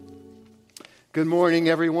Good morning,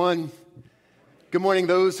 everyone. Good morning,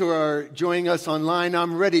 those who are joining us online.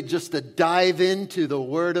 I'm ready just to dive into the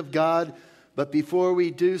Word of God. But before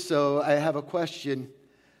we do so, I have a question.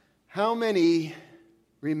 How many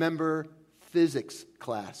remember physics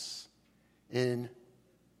class in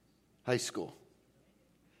high school?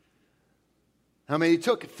 How many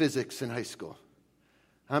took physics in high school?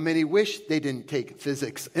 How many wish they didn't take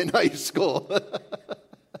physics in high school?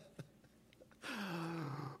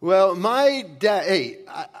 Well, my dad,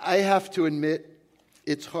 I have to admit,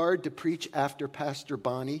 it's hard to preach after Pastor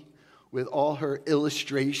Bonnie with all her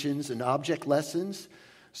illustrations and object lessons.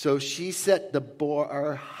 So she set the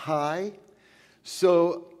bar high.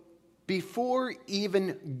 So before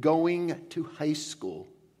even going to high school,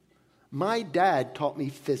 my dad taught me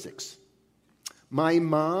physics. My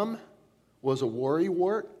mom was a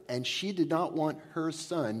worrywart, and she did not want her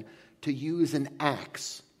son to use an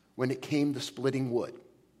axe when it came to splitting wood.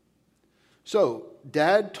 So,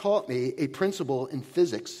 Dad taught me a principle in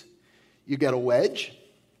physics. You get a wedge,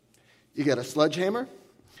 you get a sledgehammer,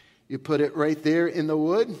 you put it right there in the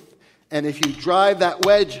wood, and if you drive that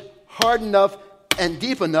wedge hard enough and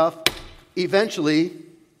deep enough, eventually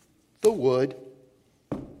the wood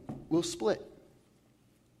will split.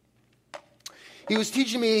 He was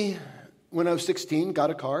teaching me when I was 16, got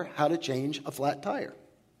a car, how to change a flat tire.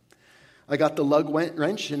 I got the lug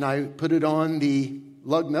wrench and I put it on the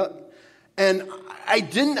lug nut. And I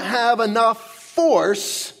didn't have enough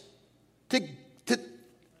force to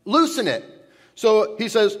loosen it. So he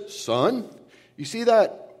says, son, you see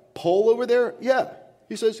that pole over there? Yeah.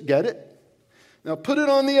 He says, get it. Now put it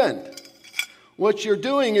on the end. What you're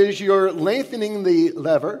doing is you're lengthening the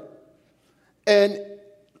lever, and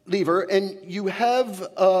you have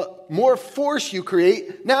more force you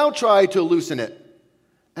create. Now try to loosen it.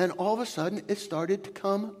 And all of a sudden, it started to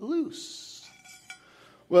come loose.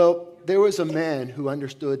 Well, there was a man who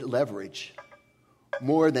understood leverage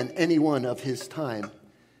more than anyone of his time.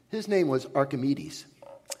 His name was Archimedes.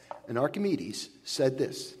 And Archimedes said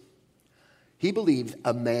this. He believed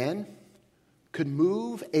a man could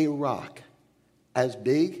move a rock as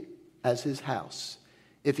big as his house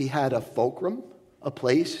if he had a fulcrum, a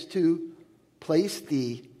place to place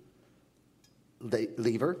the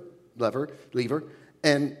lever,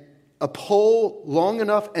 and a pole long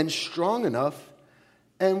enough and strong enough.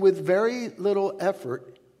 And with very little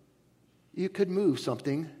effort, you could move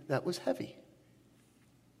something that was heavy.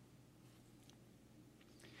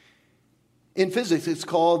 In physics, it's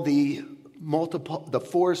called the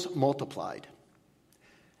force multiplied.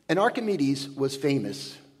 And Archimedes was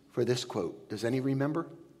famous for this quote. Does any remember?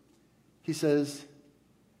 He says,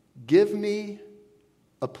 "Give me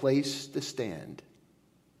a place to stand,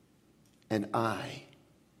 and I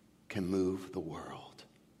can move the world."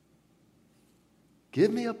 Give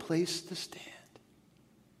me a place to stand,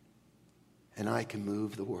 and I can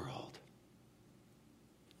move the world.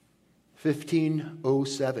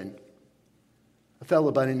 1507, a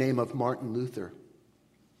fellow by the name of Martin Luther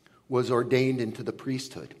was ordained into the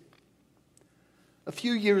priesthood. A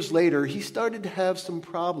few years later, he started to have some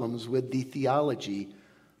problems with the theology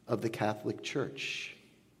of the Catholic Church.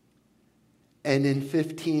 And in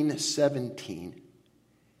 1517,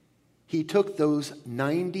 he took those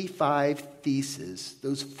 95 theses,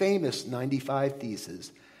 those famous 95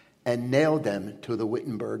 theses, and nailed them to the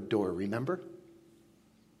Wittenberg door, remember?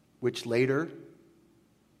 Which later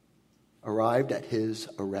arrived at his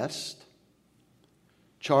arrest,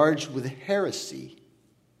 charged with heresy,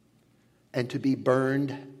 and to be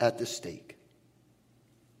burned at the stake.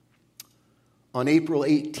 On April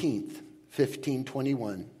 18th,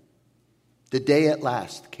 1521, the day at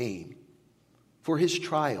last came for his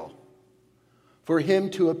trial, for him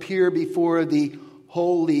to appear before the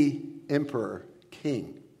Holy Emperor,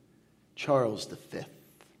 King Charles V,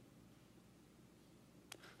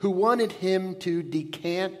 who wanted him to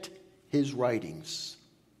decant his writings.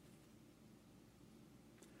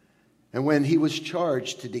 And when he was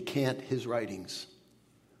charged to decant his writings,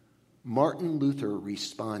 Martin Luther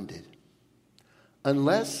responded,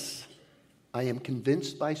 "Unless I am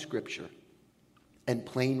convinced by Scripture and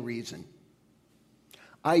plain reason,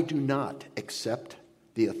 I do not accept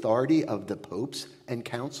the authority of the popes and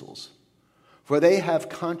councils, for they have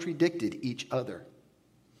contradicted each other.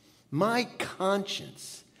 My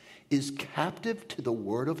conscience is captive to the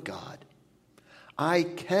word of God. I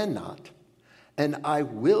cannot and I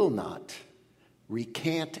will not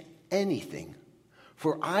recant anything,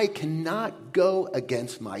 for I cannot go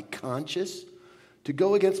against my conscience. To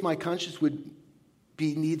go against my conscience would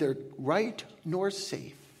be neither right nor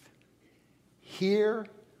safe. Here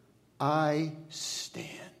I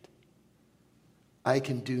stand. I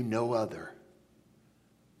can do no other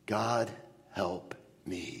God help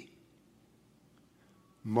me.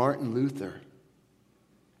 Martin Luther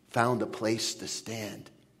found a place to stand,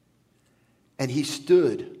 and he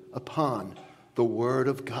stood upon the Word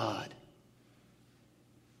of God.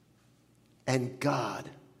 And God,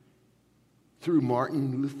 through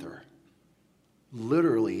Martin Luther,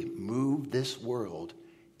 literally moved this world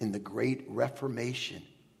in the Great Reformation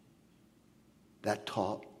that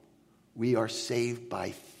taught we are saved by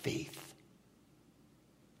faith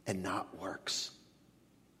and not works.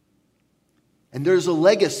 And there's a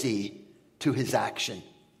legacy to his action.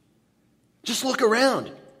 Just look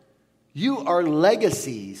around. You are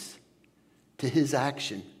legacies to his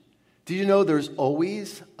action. Do you know there's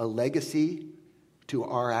always a legacy to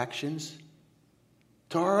our actions?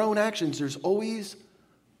 To our own actions, there's always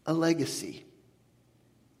a legacy.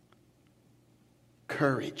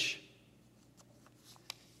 Courage.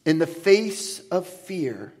 In the face of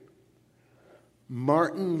fear,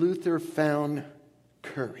 Martin Luther found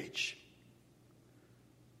courage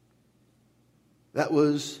that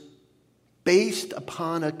was based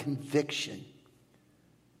upon a conviction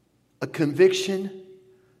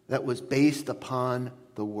that was based upon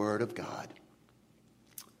the Word of God.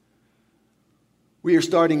 We are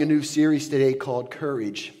starting a new series today called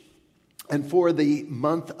Courage. And for the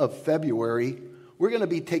month of February, we're going to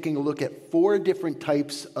be taking a look at 4 different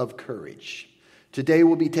types of courage. Today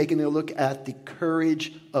we'll be taking a look at the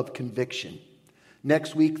courage of conviction.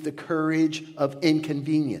 Next week, the courage of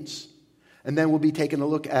inconvenience. And then we'll be taking a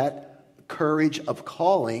look at courage of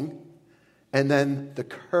calling. And then the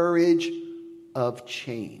courage of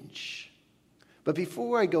change. But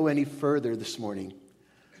before I go any further this morning,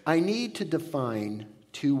 I need to define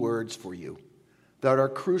 2 words for you that are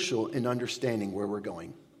crucial in understanding where we're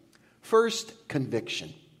going. First,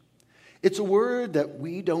 conviction. It's a word that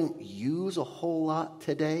we don't use a whole lot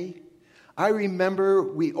today. I remember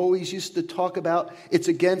we always used to talk about it's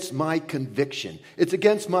against my conviction. It's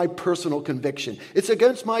against my personal conviction. It's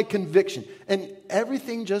against my conviction. And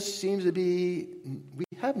everything just seems to be, we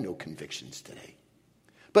have no convictions today.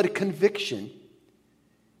 But a conviction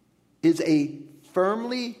is a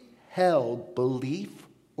firmly held belief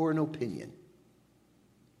or an opinion.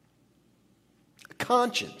 A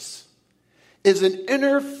conscience is an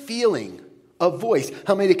inner feeling, a voice.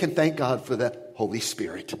 How many can thank God for the Holy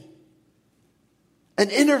Spirit?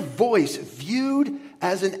 An inner voice viewed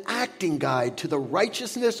as an acting guide to the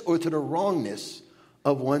righteousness or to the wrongness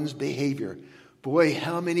of one's behavior. Boy,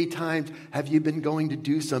 how many times have you been going to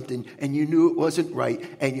do something and you knew it wasn't right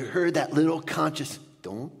and you heard that little conscious,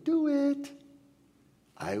 don't do it.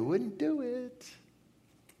 I wouldn't do it.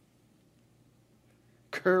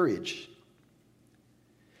 Courage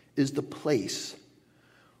is the place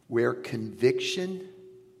where conviction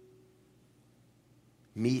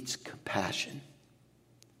meets compassion.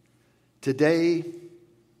 Today,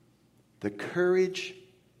 the courage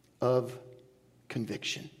of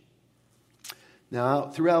conviction. Now,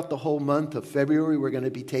 throughout the whole month of February, we're going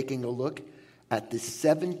to be taking a look at the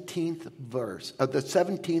 17th verse of the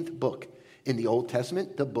 17th book in the Old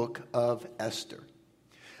Testament, the book of Esther.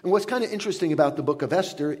 And what's kind of interesting about the book of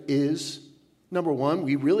Esther is, number one,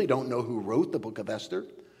 we really don't know who wrote the book of Esther,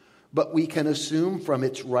 but we can assume from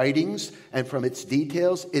its writings and from its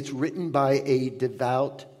details, it's written by a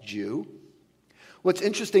devout Jew. What's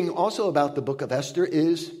interesting also about the book of Esther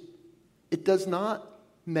is it does not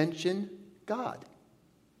mention God.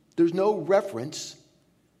 There's no reference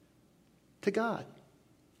to God.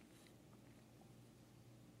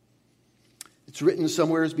 It's written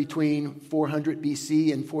somewhere between 400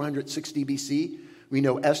 BC and 460 BC. We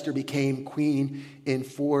know Esther became queen in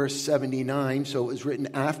 479, so it was written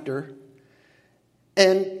after.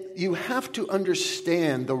 And you have to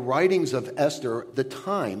understand the writings of Esther, the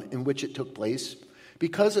time in which it took place,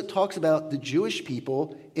 because it talks about the Jewish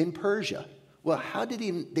people in Persia. Well, how did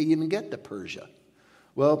they even get to Persia?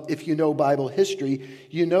 Well, if you know Bible history,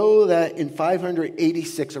 you know that in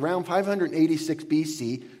 586, around 586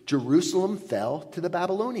 BC, Jerusalem fell to the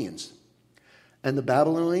Babylonians. And the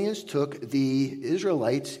Babylonians took the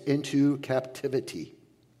Israelites into captivity.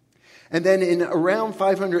 And then in around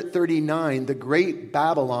 539, the Great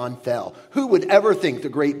Babylon fell. Who would ever think the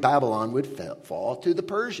Great Babylon would fall to the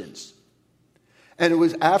Persians? And it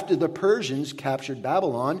was after the Persians captured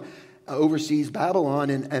Babylon, overseas Babylon,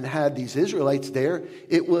 and had these Israelites there,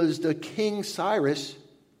 it was the King Cyrus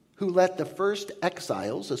who let the first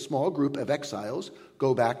exiles, a small group of exiles,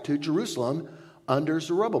 go back to Jerusalem under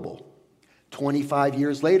Zerubbabel. 25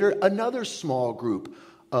 years later, another small group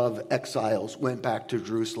of exiles went back to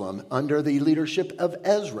Jerusalem under the leadership of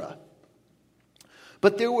Ezra.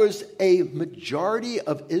 But there was a majority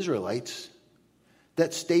of Israelites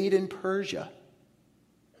that stayed in Persia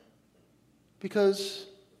because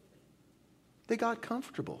they got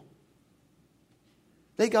comfortable.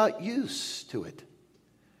 They got used to it.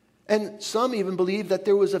 And some even believe that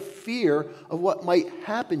there was a fear of what might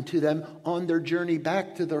happen to them on their journey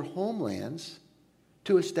back to their homelands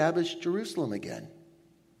to establish Jerusalem again.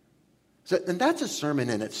 And that's a sermon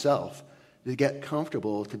in itself, to get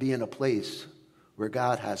comfortable, to be in a place where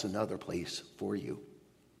God has another place for you.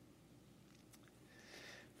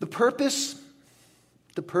 The purpose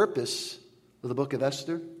of the book of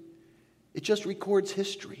Esther, it just records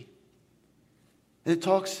history. And it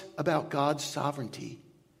talks about God's sovereignty,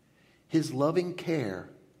 his loving care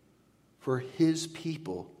for his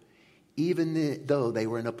people, even though they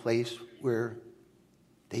were in a place where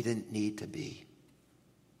they didn't need to be.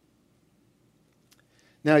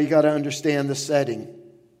 Now you got to understand the setting.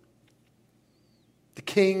 The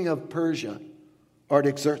king of Persia,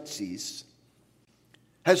 Artaxerxes,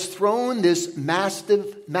 has thrown this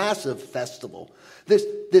massive festival.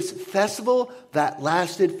 This festival that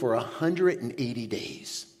lasted for 180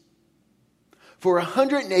 days. For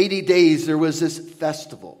 180 days there was this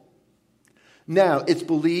festival. Now, it's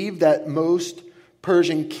believed that most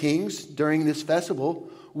Persian kings during this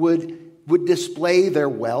festival would display their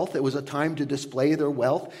wealth. It was a time to display their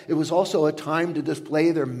wealth. It was also a time to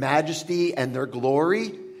display their majesty and their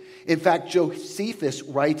glory. In fact, Josephus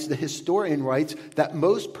writes, the historian writes, that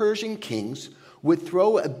most Persian kings would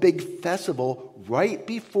throw a big festival right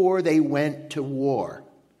before they went to war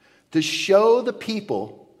to show the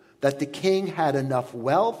people that the king had enough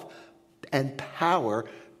wealth and power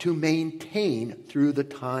to maintain through the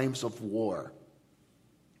times of war.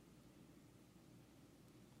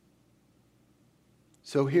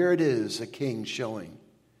 So here it is, a king showing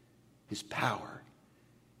his power,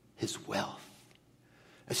 his wealth,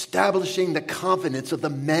 establishing the confidence of the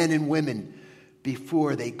men and women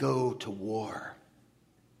before they go to war.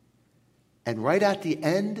 And right at the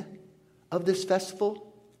end of this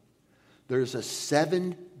festival, there's a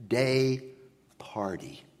 7-day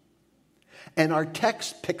party. And our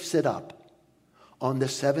text picks it up on the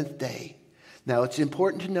 7th day. Now, it's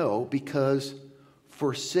important to know because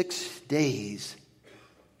for 6 days,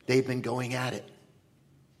 they've been going at it.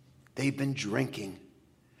 They've been drinking.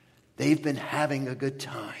 They've been having a good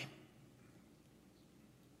time.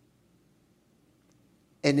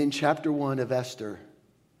 And in chapter 1 of Esther,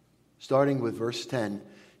 starting with verse 10,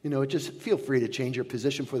 just feel free to change your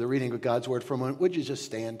position for the reading of God's word for a moment. Would you just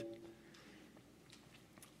stand?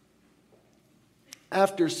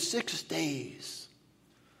 After 6 days,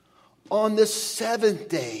 on the 7th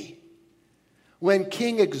day, when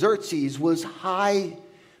King Xerxes was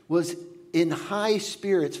in high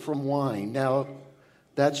spirits from wine. Now,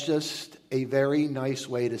 that's just a very nice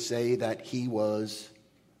way to say that he was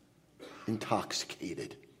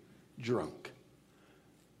intoxicated, drunk,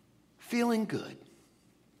 feeling good.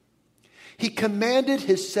 He commanded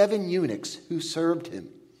his 7 eunuchs who served him,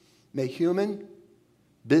 Mehuman,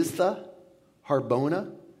 Biztha,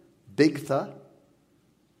 Harbona, Bigtha,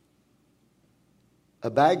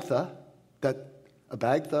 Abagtha,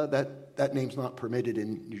 that name's not permitted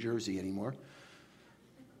in New Jersey anymore.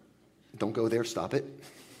 Don't go there, stop it.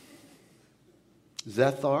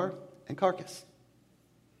 Zethar and Carcass.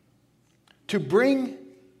 To bring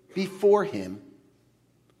before him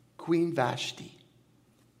Queen Vashti,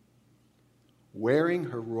 wearing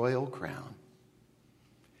her royal crown,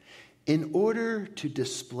 in order to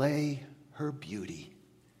display her beauty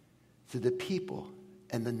to the people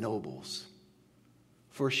and the nobles.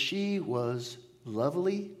 For she was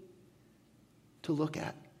lovely to look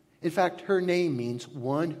at. In fact, her name means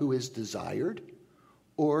one who is desired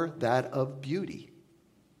or that of beauty.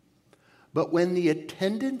 But when the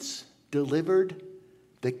attendants delivered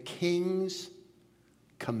the king's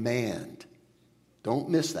command, don't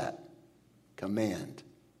miss that, command,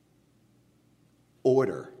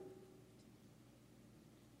 order,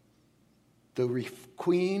 the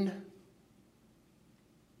queen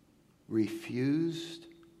refused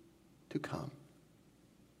to come.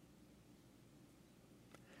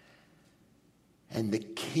 And the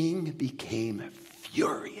king became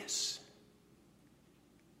furious,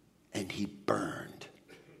 and he burned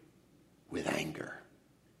with anger.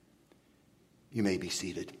 You may be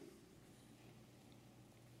seated.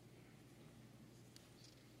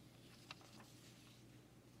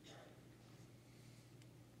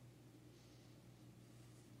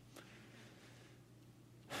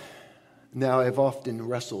 Now, I've often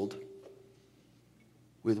wrestled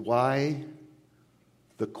with why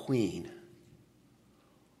the queen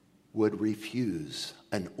would refuse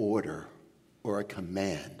an order or a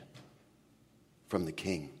command from the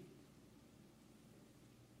king.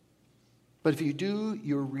 But if you do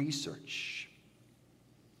your research,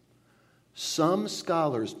 some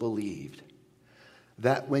scholars believed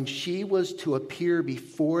that when she was to appear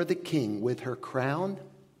before the king with her crown,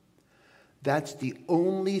 that's the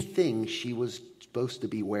only thing she was supposed to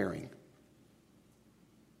be wearing.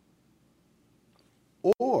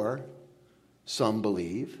 Or some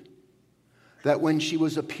believe that when she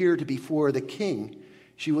was appeared before the king,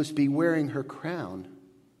 she was to be wearing her crown,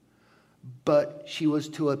 but she was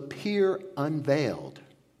to appear unveiled,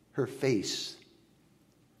 her face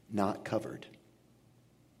not covered.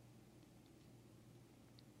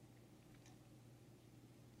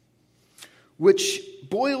 Which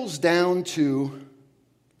boils down to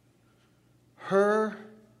her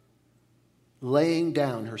laying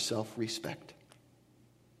down her self-respect.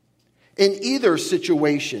 In either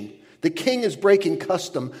situation, the king is breaking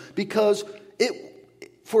custom because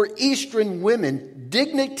for Eastern women,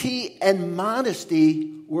 dignity and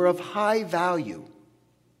modesty were of high value.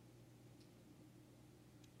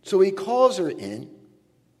 So he calls her in.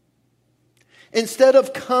 Instead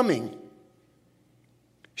of coming,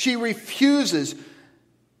 she refuses.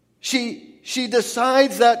 She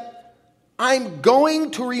decides that I'm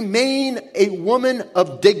going to remain a woman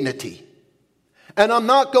of dignity. And I'm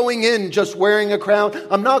not going in just wearing a crown.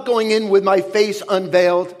 I'm not going in with my face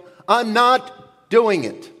unveiled. I'm not doing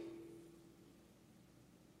it.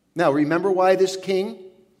 Now, remember why this king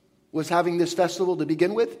was having this festival to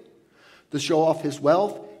begin with? To show off his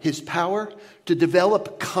wealth, his power, to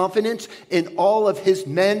develop confidence in all of his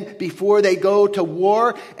men before they go to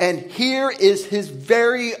war. And here is his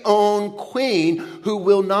very own queen who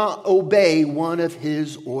will not obey one of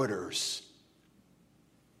his orders.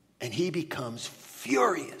 And he becomes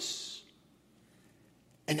furious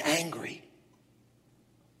and angry.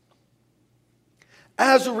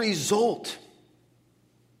 As a result,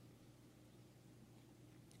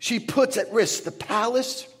 she puts at risk the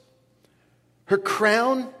palace, her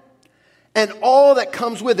crown, and all that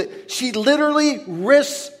comes with it. She literally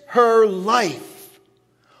risks her life.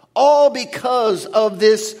 All because of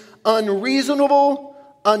this unreasonable,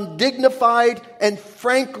 undignified, and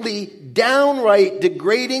frankly downright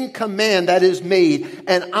degrading command that is made.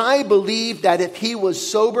 And I believe that if he was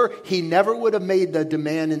sober, he never would have made the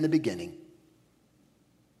demand in the beginning.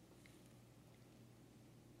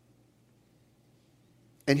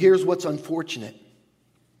 And here's what's unfortunate.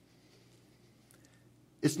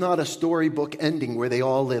 It's not a storybook ending where they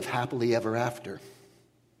all live happily ever after.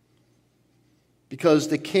 Because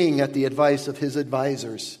the king, at the advice of his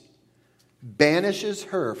advisors, banishes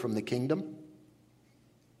her from the kingdom.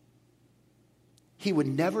 He would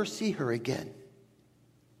never see her again.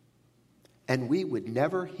 And we would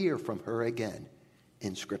never hear from her again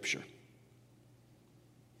in Scripture.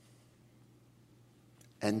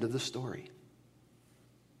 End of the story.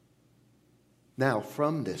 Now,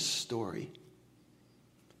 from this story,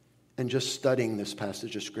 and just studying this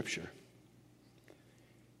passage of Scripture,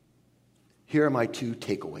 here are my two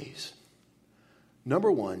takeaways.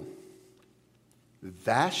 Number one,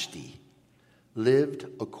 Vashti lived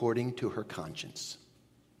according to her conscience.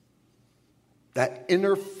 That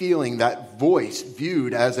inner feeling, that voice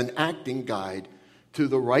viewed as an acting guide to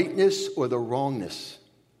the rightness or the wrongness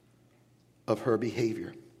of her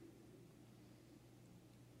behavior.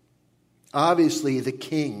 Obviously, the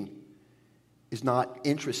king is not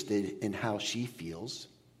interested in how she feels.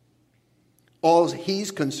 All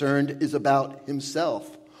he's concerned is about himself.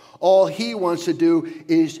 All he wants to do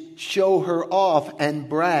is show her off and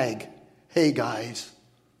brag. Hey guys,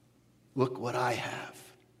 look what I have.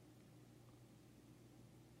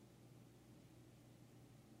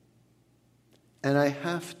 And I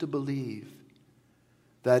have to believe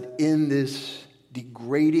that in this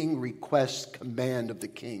degrading request command of the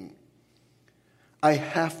king, I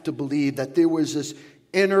have to believe that there was this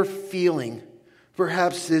inner feeling,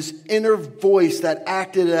 perhaps this inner voice that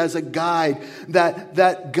acted as a guide,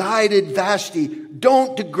 that guided Vashti.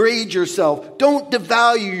 Don't degrade yourself. Don't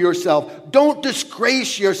devalue yourself. Don't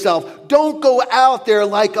disgrace yourself. Don't go out there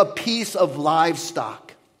like a piece of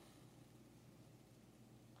livestock.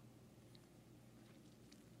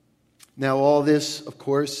 Now, all this, of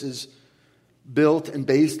course, is built and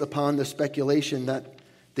based upon the speculation that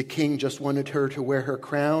the king just wanted her to wear her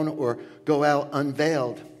crown or go out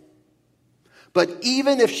unveiled. But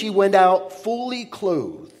even if she went out fully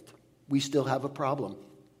clothed, we still have a problem.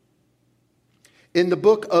 In the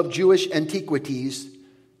book of Jewish Antiquities,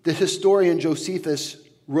 the historian Josephus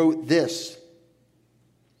wrote this: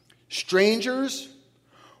 strangers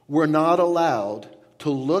were not allowed to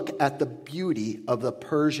look at the beauty of the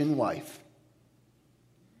Persian wife.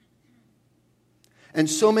 And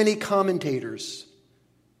so many commentators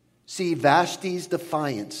see Vashti's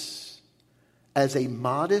defiance as a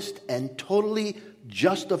modest and totally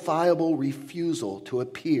justifiable refusal to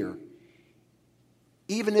appear,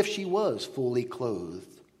 even if she was fully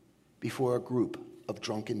clothed, before a group of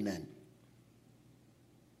drunken men.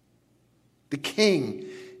 The king,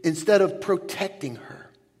 instead of protecting her,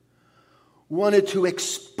 wanted to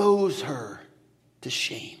expose her to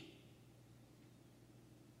shame.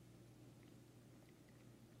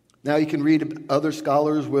 Now you can read, other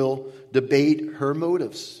scholars will debate her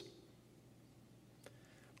motives.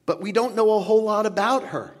 But we don't know a whole lot about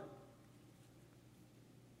her.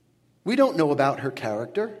 We don't know about her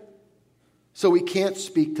character, so we can't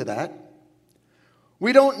speak to that.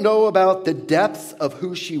 We don't know about the depth of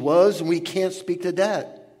who she was, and we can't speak to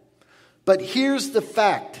that. But here's the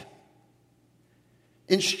fact.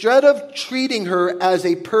 Instead of treating her as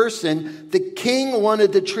a person, the king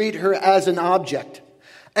wanted to treat her as an object.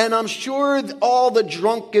 And I'm sure all the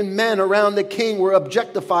drunken men around the king were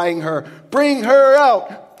objectifying her. Bring her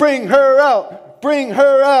out, bring her out, bring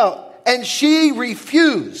her out. And she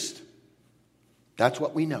refused. That's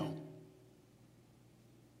what we know.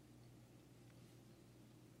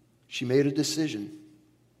 She made a decision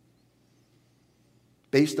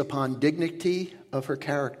based upon dignity of her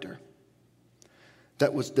character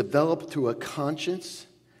that was developed through a conscience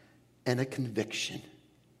and a conviction.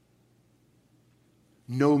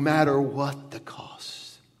 No matter what the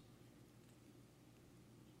cost.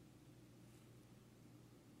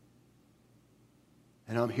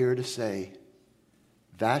 And I'm here to say,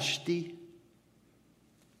 Vashti,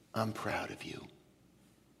 I'm proud of you.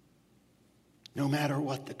 No matter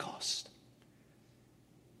what the cost.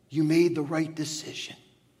 You made the right decision.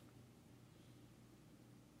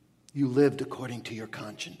 You lived according to your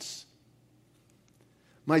conscience.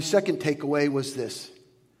 My second takeaway was this.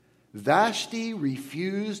 Vashti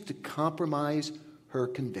refused to compromise her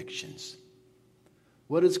convictions.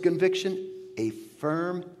 What is conviction? A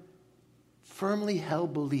firmly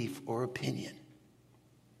held belief or opinion.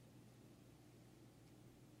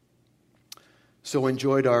 So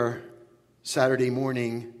enjoyed our Saturday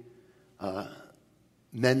morning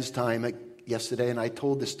men's time yesterday, and I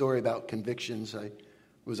told the story about convictions. I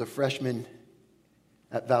was a freshman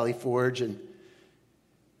at Valley Forge, and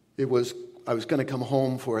I was going to come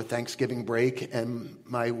home for a Thanksgiving break, and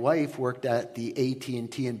my wife worked at the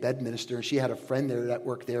AT&T in Bedminster, and she had a friend there that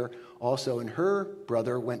worked there also, and her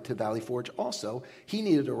brother went to Valley Forge also. He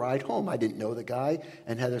needed a ride home. I didn't know the guy,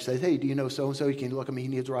 and Heather said, hey, do you know so-and-so? You can look at me. He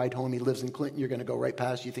needs a ride home. He lives in Clinton. You're going to go right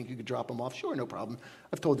past. You think you could drop him off? Sure, no problem.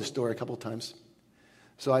 I've told this story a couple of times.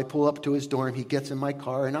 So I pull up to his dorm. He gets in my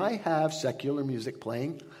car, and I have secular music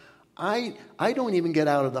playing. I don't even get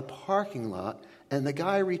out of the parking lot, and the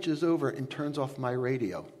guy reaches over and turns off my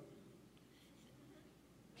radio.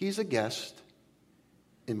 He's a guest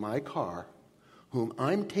in my car whom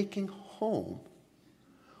I'm taking home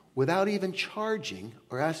without even charging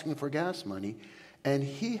or asking for gas money, and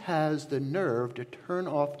he has the nerve to turn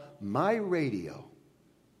off my radio.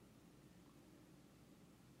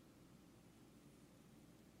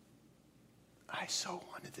 I so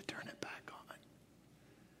wanted to turn it back on.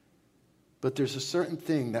 But there's a certain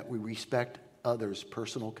thing that we respect others'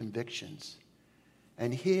 personal convictions.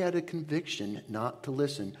 And he had a conviction not to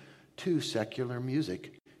listen to secular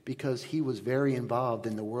music because he was very involved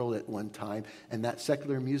in the world at one time, and that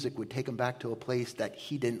secular music would take him back to a place that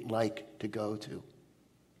he didn't like to go to.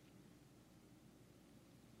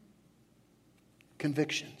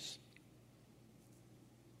 Convictions.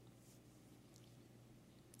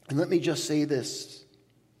 And let me just say this.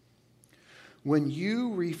 When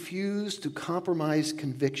you refuse to compromise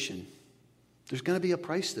conviction, there's going to be a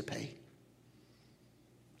price to pay.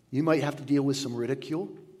 You might have to deal with some ridicule.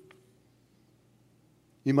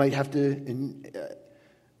 You might have to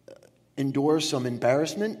endure some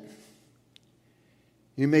embarrassment.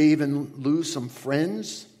 You may even lose some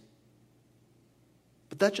friends.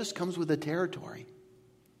 But that just comes with the territory.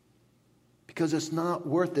 Because it's not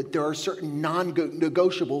worth it. There are certain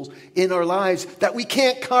non-negotiables in our lives that we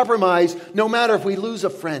can't compromise no matter if we lose a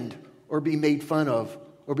friend or be made fun of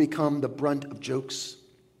or become the brunt of jokes.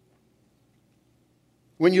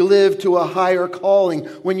 When you live to a higher calling,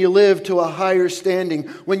 when you live to a higher standing,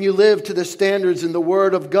 when you live to the standards in the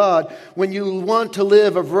Word of God, when you want to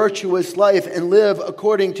live a virtuous life and live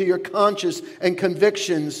according to your conscience and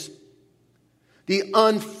convictions, the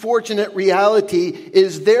unfortunate reality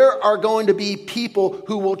is there are going to be people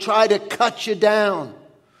who will try to cut you down,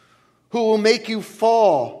 who will make you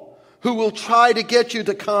fall, who will try to get you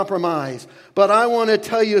to compromise. But I want to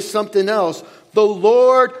tell you something else. The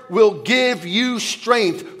Lord will give you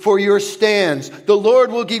strength for your stands. The Lord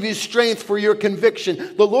will give you strength for your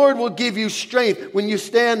conviction. The Lord will give you strength when you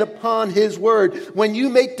stand upon His word. When you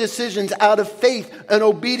make decisions out of faith and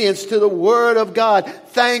obedience to the word of God.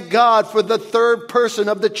 Thank God for the third person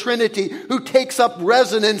of the Trinity who takes up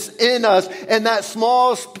resonance in us. And that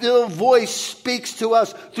small, still voice speaks to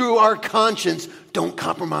us through our conscience. Don't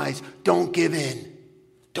compromise. Don't give in.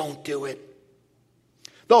 Don't do it.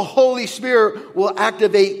 The Holy Spirit will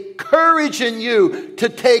activate courage in you to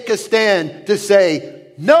take a stand, to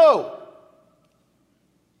say, no.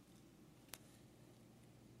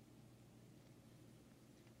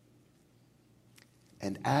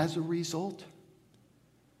 And as a result,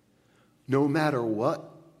 no matter what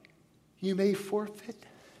you may forfeit,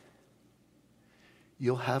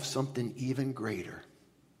 you'll have something even greater.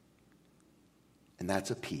 And that's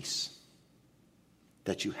a peace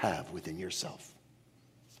that you have within yourself.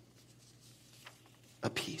 A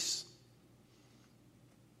peace.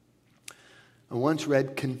 I once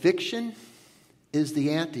read, conviction is the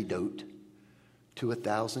antidote to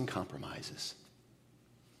 1,000 compromises.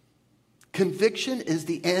 Conviction is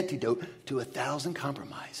the antidote to 1,000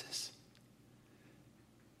 compromises.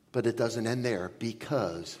 But it doesn't end there,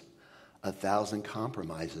 because 1,000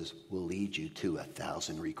 compromises will lead you to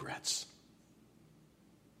 1,000 regrets.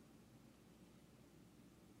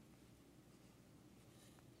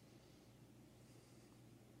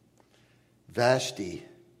 Vashti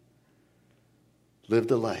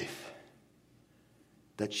lived a life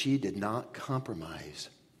that she did not compromise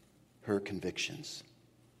her convictions.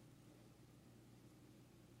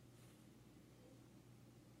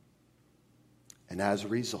 And as a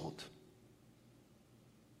result,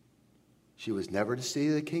 she was never to see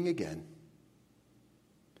the king again.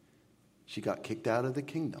 She got kicked out of the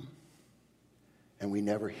kingdom, and we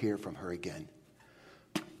never hear from her again.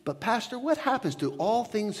 But Pastor, what happens to all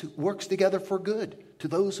things works together for good to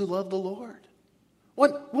those who love the Lord?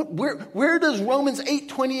 Where does Romans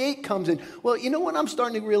 8:28 comes in? Well, you know what I'm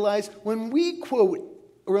starting to realize? When we quote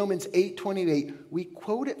Romans 8:28, we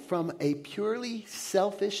quote it from a purely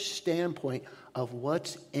selfish standpoint of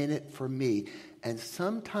what's in it for me. And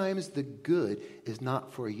sometimes the good is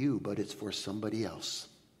not for you, but it's for somebody else.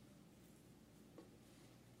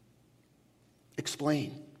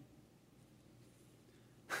 Explain.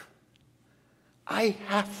 I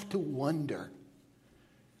have to wonder,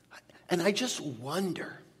 and I just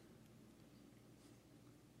wonder,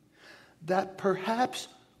 that perhaps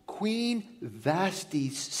Queen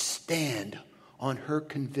Vashti's stand on her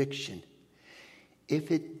conviction,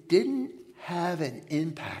 if it didn't have an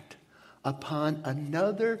impact upon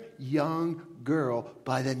another young girl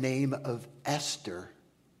by the name of Esther,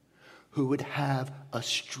 who would have a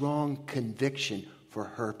strong conviction for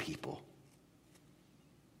her people.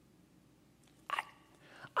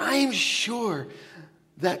 I'm sure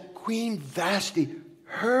that Queen Vashti,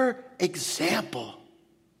 her example,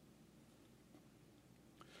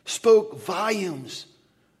 spoke volumes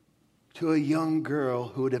to a young girl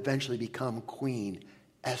who would eventually become Queen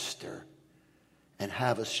Esther and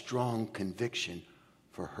have a strong conviction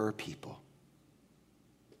for her people.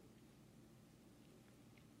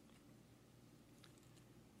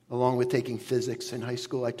 Along with taking physics in high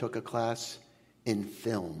school, I took a class in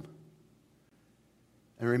film.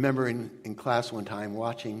 I remember in class one time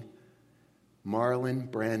watching Marlon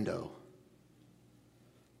Brando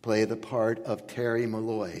play the part of Terry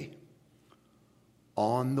Malloy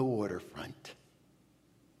on the waterfront.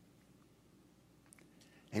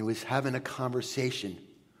 And he was having a conversation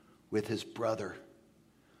with his brother,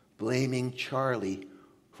 blaming Charlie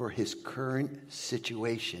for his current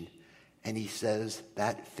situation. And he says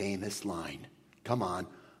that famous line, "Come on,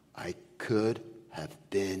 I could have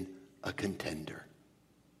been a contender."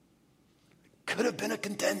 Could have been a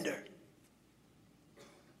contender.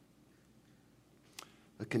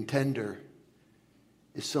 A contender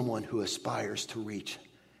is someone who aspires to reach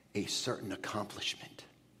a certain accomplishment.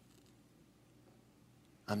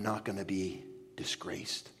 I'm not going to be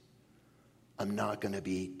disgraced. I'm not going to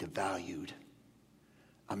be devalued.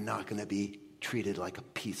 I'm not going to be treated like a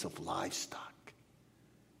piece of livestock.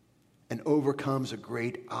 And overcomes a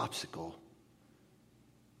great obstacle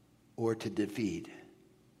or to defeat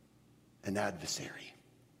an adversary.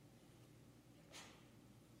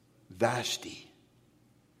 Vashti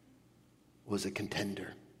was a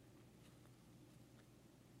contender.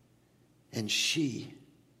 And she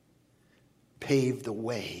paved the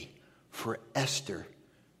way for Esther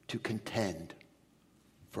to contend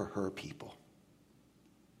for her people.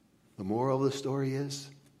 The moral of the story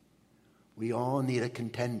is, we all need a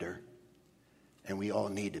contender And we all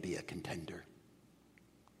need to be a contender.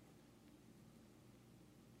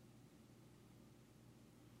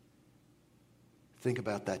 Think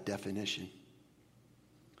about that definition.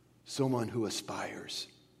 Someone who aspires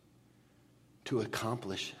to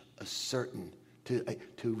accomplish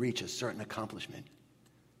to reach a certain accomplishment,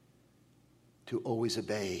 to always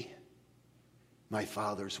obey my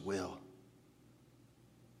Father's will.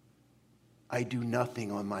 I do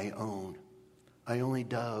nothing on my own. I only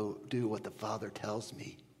do what the Father tells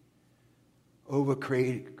me.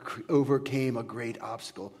 Overcame a great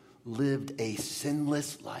obstacle, lived a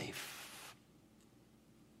sinless life,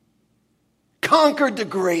 conquered the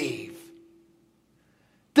grave,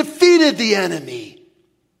 defeated the enemy.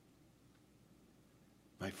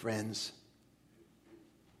 My friends,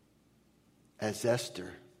 as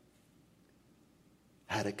Esther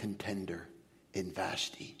had a contender in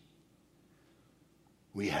Vashti,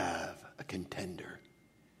 we have a contender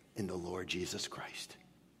in the Lord Jesus Christ,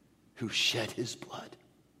 who shed his blood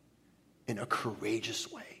in a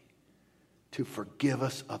courageous way to forgive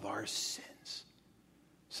us of our sins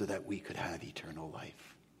so that we could have eternal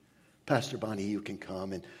life. Pastor Bonnie, you can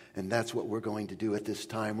come, and that's what we're going to do at this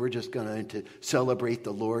time. We're just going to celebrate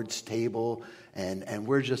the Lord's table, and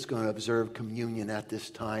we're just going to observe communion at this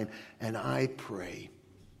time. And I pray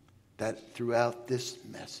that throughout this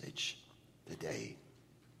message today,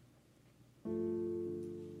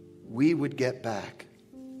 we would get back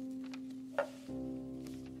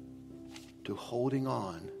to holding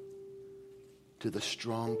on to the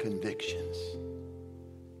strong convictions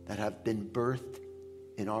that have been birthed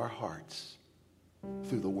in our hearts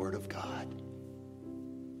through the Word of God.